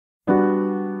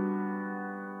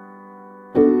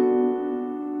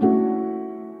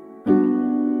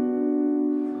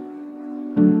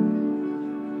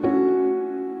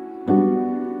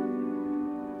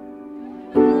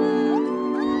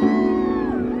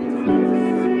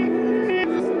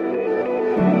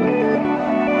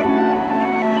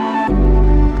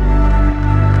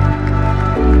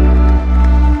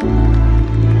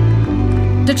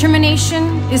Determination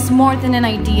is more than an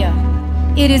idea.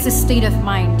 It is a state of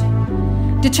mind.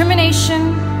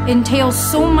 Determination entails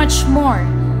so much more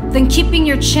than keeping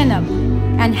your chin up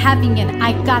and having an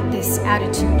 "I got this"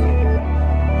 attitude.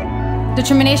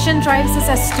 Determination drives us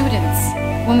as students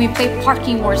when we play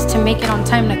parking wars to make it on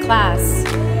time to class.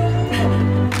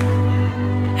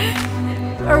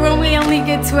 Or when we only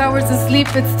get 2 hours of sleep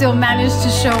but still manage to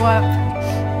show up.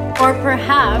 Or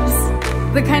perhaps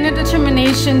the kind of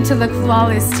determination to look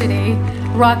flawless today,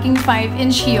 rocking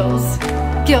 5-inch heels.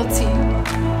 Guilty.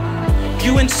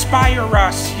 You inspire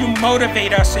us, you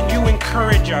motivate us, and you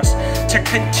encourage us to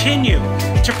continue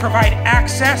to provide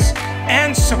access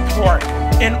and support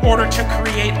in order to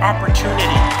create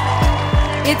opportunity.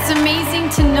 It's amazing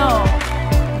to know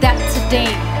that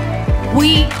today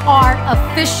we are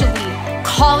officially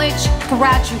college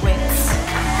graduates.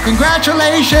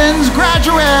 Congratulations,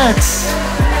 graduates!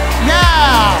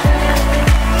 Yeah!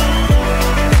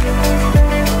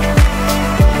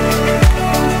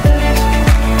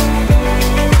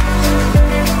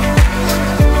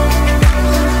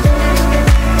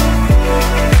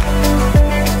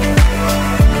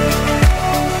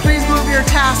 Please move your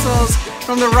tassels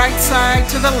from the right side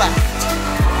to the left.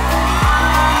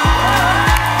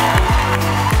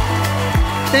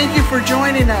 Thank you for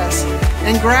joining us.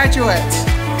 And graduates,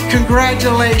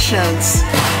 congratulations.